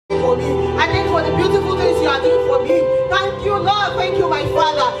for me. I thank you for the beautiful things you are doing for me. Thank you, Lord. Thank you, my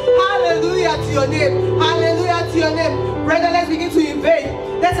Father. Hallelujah to your name. Hallelujah to your name. Brother, let's begin to invade.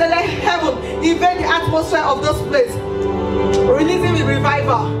 Let's let heaven invade the atmosphere of this place. Releasing the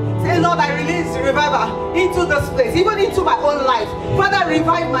revival. Say, Lord, I release the revival into this place, even into my own life. Father,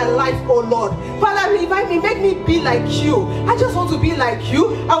 revive my life, oh Lord. Father, revive me, make me be like you. I just want to be like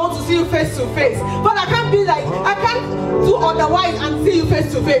you. I want to see you face to face. But I can't do otherwise and see you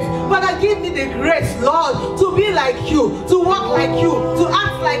face to face. Father, give me the grace, Lord, to be like you, to walk like you, to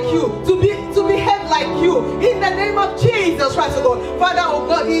act like you, to behave like you. In the name of Jesus Christ, oh God. Father, oh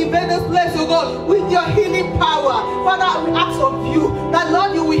God, invade this place, oh God, with your healing power. Father, we ask of you that,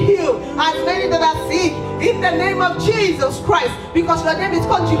 Lord, you will heal as many that are sick. In the name of Jesus Christ, because your name is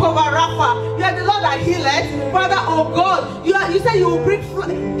called Jehovah Rapha. You are the Lord that healeth. Father, oh God, you say you will bring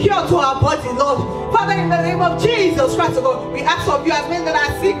cure to our body, Lord. Father, in the name of Jesus Christ, oh God, we ask of you as many that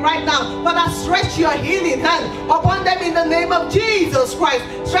are sick right now. Father, stretch your healing hand upon them in the name of Jesus Christ.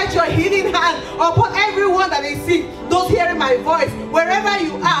 Stretch your healing hand upon everyone that is sick. Those hearing my voice, wherever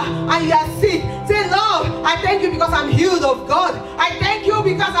you are and you are sick, say, Lord, I thank you because I'm healed of God. I thank you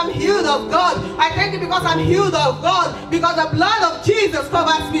because I'm healed of God. I thank you because I'm healed of God, because the blood of Jesus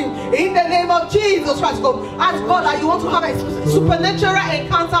covers me. In the name of Jesus Christ, God, ask God that you want to have a supernatural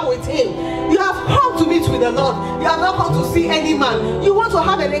encounter with Him. You have come to meet with the Lord. You have not come to see any man. You want to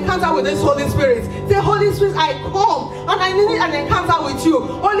have an encounter with this Holy Spirit. Say, Holy Spirit, I come and I need an encounter with you.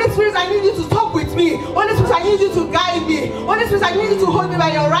 Holy Spirit, I need you to talk with me. Holy Spirit, I need you to guide me. Holy Spirit, I need you to hold me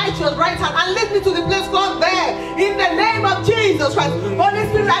by your righteous right hand and lead me to the place called there. In the name of Jesus Christ. Holy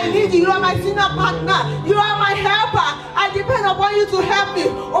Spirit, I need you. You are my senior partner. You are my helper. I depend upon you to help me.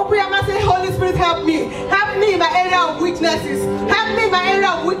 Open your mouth and say, Holy Spirit, help me. Help me in my area of weaknesses. Help me in my area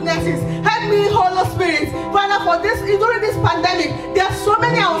of weaknesses. Help me, Holy Spirit. Father, for this, during this pandemic, there are so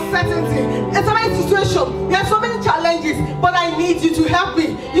many uncertainties, and so many situations, there are so many challenges, but I need you to help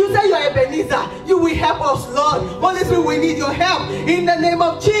me. You say you are Ebenezer. You will help us, Lord. Holy Spirit, we need your help. In the name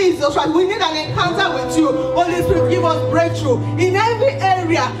of Jesus, right? We need an encounter with you. Holy Spirit, give us breakthrough in every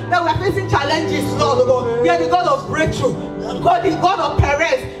area that we are facing challenges, Lord. You are the God of breakthrough. God, the God of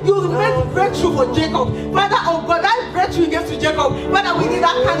Perez. You made breakthrough for Jacob. Father, oh God, that breakthrough you gave to Jacob. Father, we need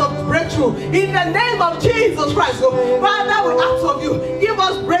that kind of breakthrough in the name of Jesus Christ. Father, we ask of you, give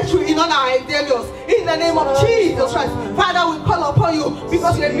us breakthrough in all our endeavors. In the name of Jesus Christ. Father, we call upon you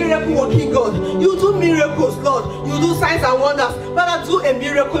because you're a miracle working God. You do miracles, Lord. You do signs and wonders. Father, do a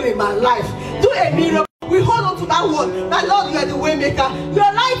miracle in my life. Do a miracle. We hold on to that word, that Lord, you are the way maker. You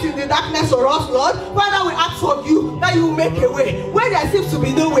are light in the darkness for us, Lord. Father, we ask of you that you will make a way where there seems to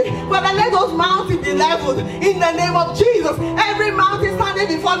be no way. Father, let those mountains be leveled in the name of Jesus. Every mountain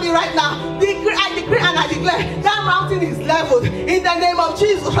standing before me right now, I decree and I declare that mountain is leveled in the name of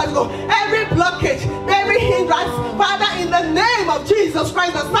Jesus Christ. Every blockage, every hindrance, Father, in the name of Jesus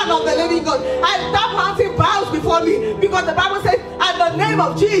Christ, the Son of the living God, that mountain bows before me, because the Bible says, at the name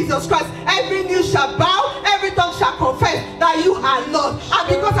of Jesus Christ, every knee shall bow, every tongue shall confess that you are Lord. And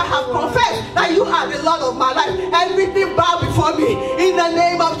because I have confessed that you are the Lord of my life, everything bow before me in the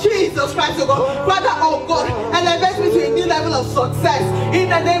name of Jesus Christ, oh God. Father, oh God, elevate me to a new level of success in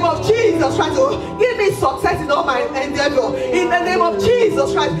the name of Jesus Christ, oh God. Give me success in all my endeavor in the name of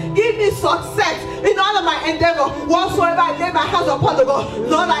Jesus Christ. Give me success in all of my endeavor. Whatsoever I lay my hands upon, the God,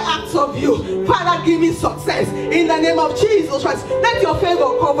 Lord, I ask of you, Father, give me success in the name of Jesus Christ. Let your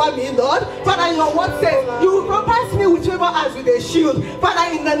favor cover me, Lord. Father, your word says you will compass me with favor as with a shield.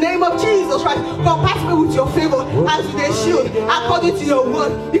 Father, in the name of Jesus Christ, compass me with your favor as with a shield, according to your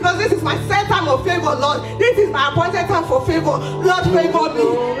word. Because this is my set time of favor, Lord. This is my appointed time for favor. Lord, favor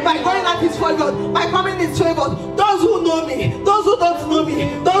me. My going out is favored. My coming is favored. Those who know me, those who don't know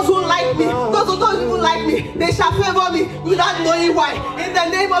me, those who like me, those who don't even like me, they shall favor me without knowing why. In the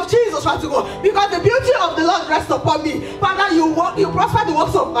name of Jesus Christ, because the beauty of the Lord rests upon me. Father, you prosper the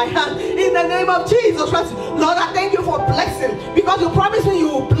works of my hand. In the name of Jesus Christ, Lord, I thank you for blessing, because you promised me you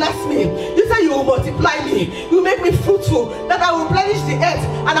will bless me. You say you will multiply me. You make me fruitful, that I will replenish the earth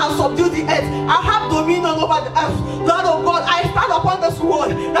and I'll subdue the earth. I'll have dominion over the earth. Lord, oh God, I stand upon this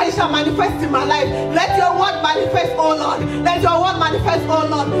word that it shall manifest in my life. Let your word manifest, oh Lord. Let your word manifest, oh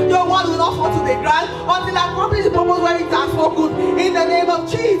Lord. Your word will not fall to the ground until I accomplish the purpose where it has spoken. In the name of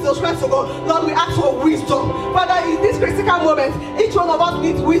Jesus Christ, oh God, Lord, we ask for wisdom. Father, in this critical moment, each one of us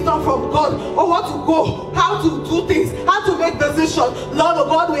needs wisdom from God on what to go, how to do things, how to make decisions. Lord, oh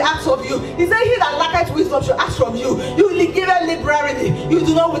God, we ask of you. He said, he that lacketh wisdom should ask from from you. You give it liberally. You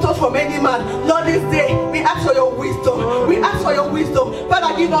do not withhold from any man. Lord, this day we ask for your wisdom. We ask for your wisdom.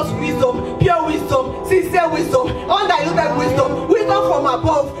 Father, give us wisdom, pure wisdom, sincere wisdom, undiluted wisdom, wisdom from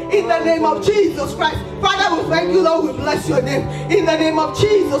above. In the name of Jesus Christ. Father, we thank you, Lord. We bless your name. In the name of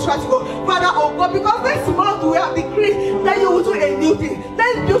Jesus Christ, God. Father, oh God, because this month we have decreed that you will do a new thing.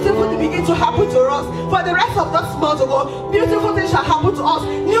 Let beautiful things begin to happen to us. For the rest of this month, oh God, beautiful things shall happen to us.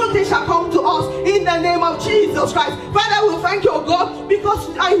 New things shall come to us. In the name of Jesus Christ. Father, we thank you, oh God,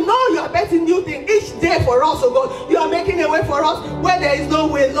 because I know you are betting new things each day for us, oh God. You are making a way for us where there is no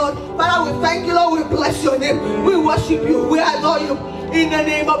way, Lord. Father, we thank you, Lord. We bless your name. We worship you. We adore you. In the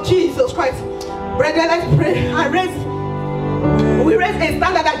name of Jesus Christ. Brethren, let's pray and we raise a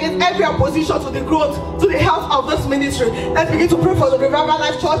standard against every opposition to the growth, to the health of this ministry. Let's begin to pray for the Revival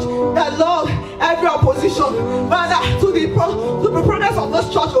Life Church, that Lord, every opposition, Father, to the progress of this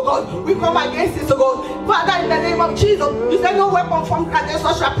church, oh God, we come against this, oh God. Father, in the name of Jesus, you say no weapon formed against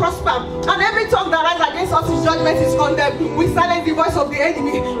us shall prosper, and every tongue that rises against us in judgment is condemned. We silence the voice of the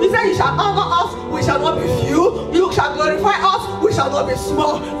enemy. You say you shall honor us, we shall not be few. You shall glorify us, we shall not be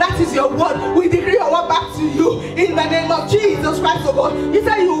small. That is your word. We decree your word back to you in the name of Jesus Christ, oh God. You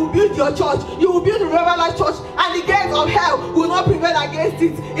say you will build your church, you will build the Revival Life Church, and the gates of hell will not prevail against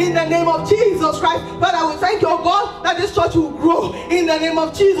it in the name of Jesus Christ. Father, we thank you, oh God, that this church will grow in the name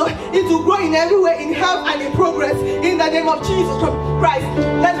of Jesus. It will grow in every way, in health and in progress in the name of Jesus Christ.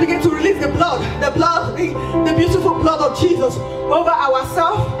 Let's begin to release the beautiful blood of Jesus over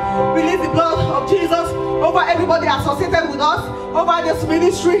ourselves. Release the blood of Jesus over everybody associated with us, over this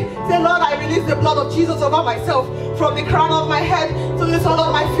ministry. Say, Lord, I release the blood of Jesus over myself, from the crown of my head to the sole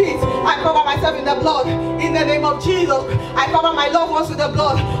of my feet. I cover myself in the blood in the name of Jesus. I cover my loved ones with the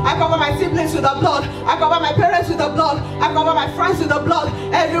blood. I cover my siblings with the blood. I cover my parents with the blood. I cover my friends with the blood.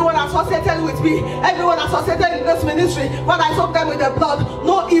 Everyone associated with me, everyone associated in this ministry, but I soak them with the blood.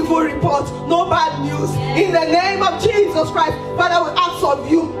 No evil report, no bad news. In the name of Jesus Christ, Father, we ask of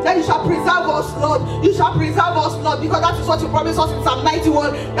you that you shall preserve us, Lord. You shall preserve us, Lord, because that is what you promised us in Psalm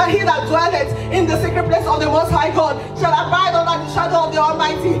 91, that he that dwelleth in the secret place of the Most High God shall abide under the shadow of the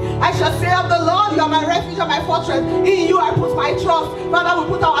Almighty. I shall say of the Lord, you are my refuge and my fortress. In you I put my trust. Father,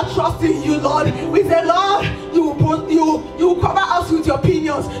 we put our trust in you, Lord. We say, Lord, you will cover us with your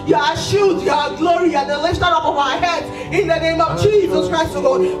pinions. You are our shield, you are our glory, and the lifter up of our heads. In the name of Jesus Christ, oh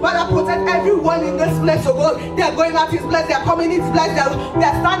God. Father, protect everyone in this place, oh God. They are going out is blessed, they are coming is blessed, they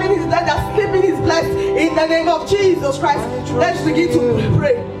are standing is blessed, they are sleeping is blessed. In the name of Jesus Christ, let's begin to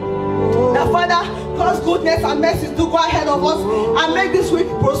pray. Now, Father, cause goodness and mercy to go ahead of us and make this week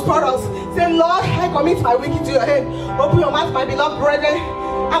prosperous. Say, Lord, I commit my week into your hand. Open your mouth, my beloved brethren,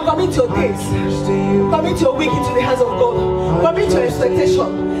 and commit your days. Commit your week into the hands of God. Commit your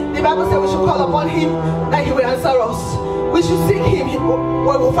expectation. The Bible says we should call upon him that he will answer us. We should seek him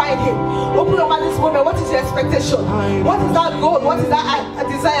where we'll find him. Open your mind this moment. What is your expectation? What is that goal? What is that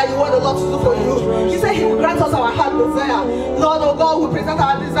desire you want the Lord to do for you? He said he will grant us our heart desire. Lord, oh God, we present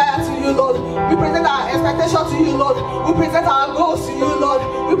our desire to you, Lord. We present our expectation to you, Lord. We present our goals to you, Lord.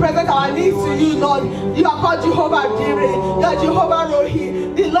 We present our needs to you, Lord. You are called Jehovah Jireh. You are Jehovah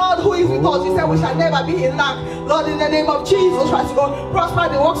Rohi. The Lord who is with us. You said we shall never be in lack. Lord, in the name of Jesus Christ, God,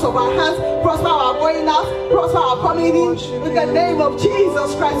 prosper the works of our hands, prosper our going out, prosper our coming in. In the name of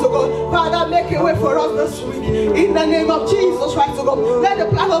Jesus Christ, oh God. Father, make a way for us this week. In the name of Jesus Christ, oh God. Let the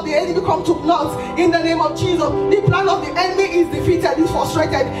plan of the enemy come to naught. In the name of Jesus. The plan of the enemy is defeated, is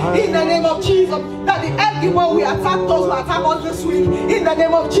frustrated. In the name of Jesus. That the El Gibor will attack those who attack us this week. In the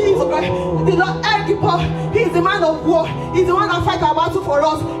name of Jesus Christ. The Lord El Gibor, he is the man of war. He's the one that fights our battle for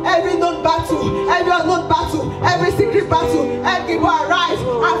us. Every known battle, every unknown battle, every secret battle, El Gibor arise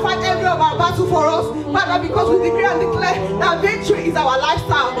and fight every of our battle for us. Father, because we decree and declare that victory is our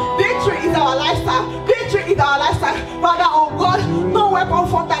lifestyle. Victory is our lifestyle. Victory is our lifestyle. Father, oh God, no weapon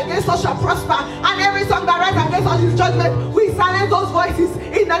formed against us shall prosper, and every tongue that rises against us is judgment. We silence those voices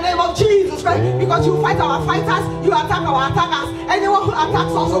in the name of Jesus Christ, because you fight our fighters, you attack our attackers. Anyone who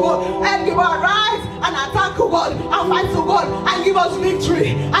attacks us, oh God, and give us rise and attack, oh God, and fight, oh God, and give us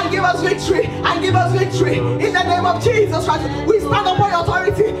victory, and give us victory, and give us victory in the name of Jesus Christ. We stand upon your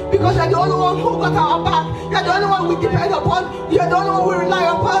authority, because you're the only one who got our back. You're the only one we depend upon. You're the only one we rely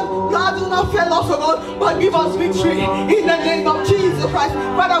upon. Lord, do not fail us, oh God, but give us victory in the name of Jesus Christ.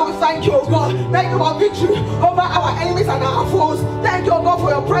 Father, we thank you, oh God. Thank you for victory over our enemies and our foes. Thank you, oh God,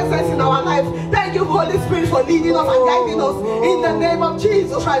 for your presence in our life. Thank you, Holy Holy Spirit, for leading us and guiding us in the name of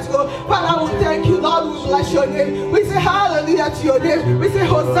Jesus Christ, God. Father, we thank you, Lord. We bless your name. We say hallelujah to your name. We say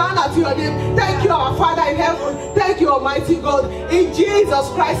hosanna to your name. Thank you, our Father in heaven. Thank you, Almighty God. In Jesus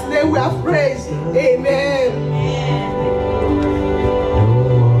Christ's name we have praised. Amen.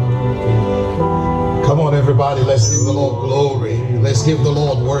 Come on, everybody, let's give the Lord glory. Let's give the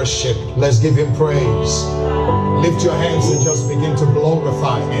Lord worship. Let's give him praise. Lift your hands and just begin to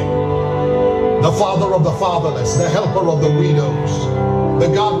glorify him. The Father of the fatherless, the helper of the widows,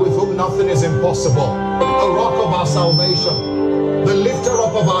 the God with whom nothing is impossible, the rock of our salvation, the lifter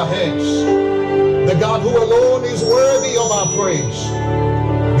up of our heads, the God who alone is worthy of our praise.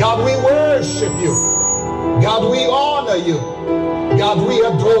 God, we worship you. God, we honor you. God, we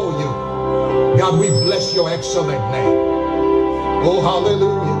adore you. God, we bless your excellent name. Oh,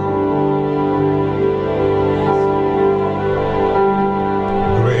 hallelujah.